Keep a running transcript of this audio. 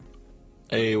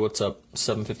Hey, what's up?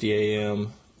 7:50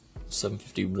 a.m.,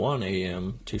 7:51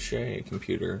 a.m. Touche,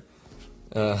 computer.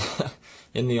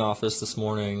 In the office this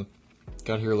morning.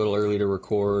 Got here a little early to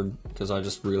record because I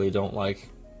just really don't like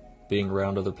being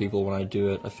around other people when I do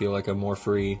it. I feel like I'm more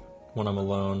free when I'm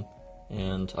alone,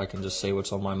 and I can just say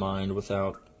what's on my mind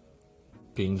without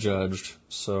being judged.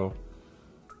 So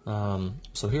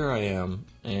here I am,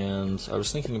 and I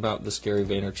was thinking about this Gary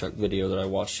Vaynerchuk video that I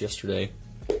watched yesterday,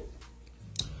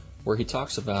 where he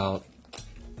talks about,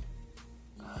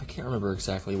 I can't remember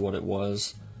exactly what it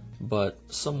was, but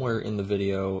somewhere in the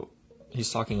video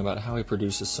he's talking about how he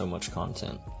produces so much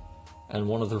content. And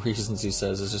one of the reasons he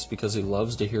says is just because he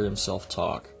loves to hear himself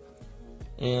talk.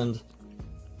 And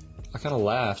I kind of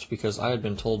laughed because I had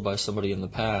been told by somebody in the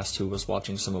past who was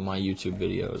watching some of my YouTube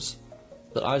videos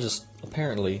that I just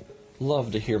apparently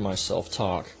love to hear myself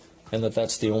talk, and that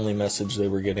that's the only message they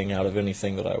were getting out of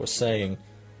anything that I was saying.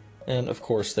 And of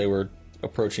course they were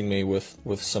approaching me with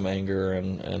some anger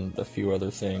and a few other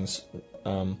things.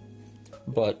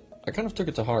 But I kind of took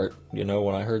it to heart,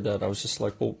 when I heard that. I was just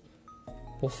like, well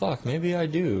fuck, maybe I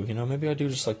do, maybe I do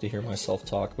just like to hear myself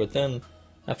talk. But then,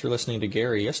 after listening to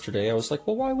Gary yesterday, I was like,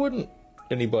 well, why wouldn't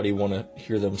anybody want to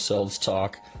hear themselves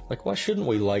talk? Like, why shouldn't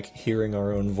we like hearing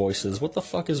our own voices? What the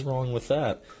fuck is wrong with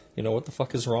that? What the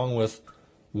fuck is wrong with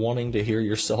wanting to hear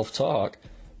yourself talk?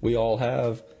 We all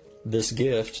have this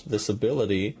gift, this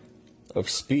ability of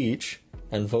speech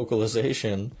and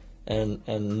vocalization, and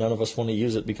none of us want to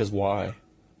use it because why?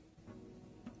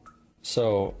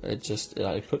 So it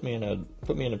put me in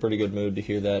a pretty good mood to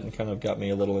hear that, and kind of got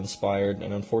me a little inspired.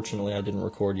 And unfortunately I didn't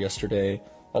record yesterday,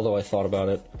 although I thought about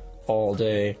it all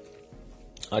day.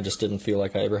 I just didn't feel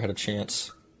like I ever had a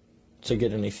chance to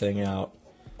get anything out.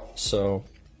 So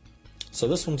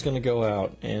this one's gonna go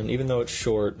out, and even though it's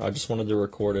short, I just wanted to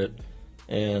record it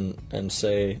and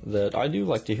say that I do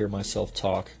like to hear myself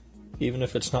talk, even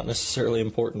if it's not necessarily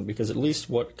important, because at least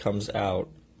what comes out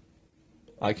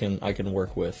I can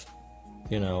work with.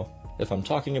 If I'm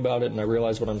talking about it and I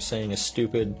realize what I'm saying is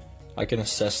stupid, I can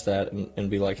assess that and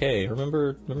be like, hey,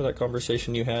 remember that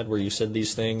conversation you had where you said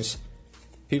these things?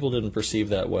 People didn't perceive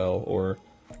that well, or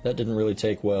that didn't really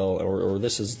take well, or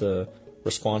this is the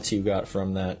response you got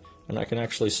from that. And I can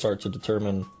actually start to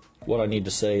determine what I need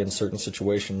to say in certain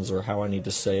situations, or how I need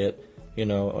to say it,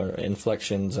 or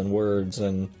inflections and words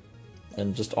and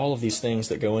just all of these things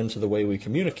that go into the way we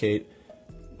communicate,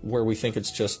 where we think it's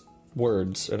just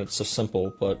words and it's so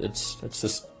simple, but it's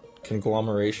this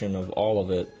conglomeration of all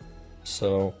of it.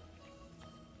 So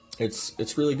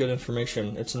it's really good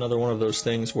information. It's another one of those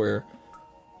things where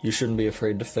you shouldn't be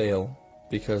afraid to fail,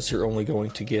 because you're only going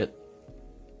to get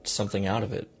something out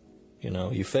of it.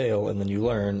 You fail and then you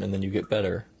learn and then you get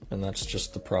better, and that's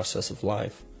just the process of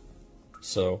life.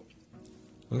 So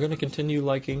I'm going to continue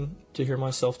liking to hear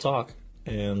myself talk,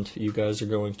 and you guys are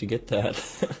going to get that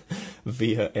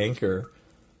via Anchor.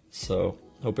 So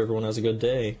hope everyone has a good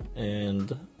day,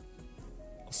 and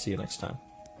I'll see you next time.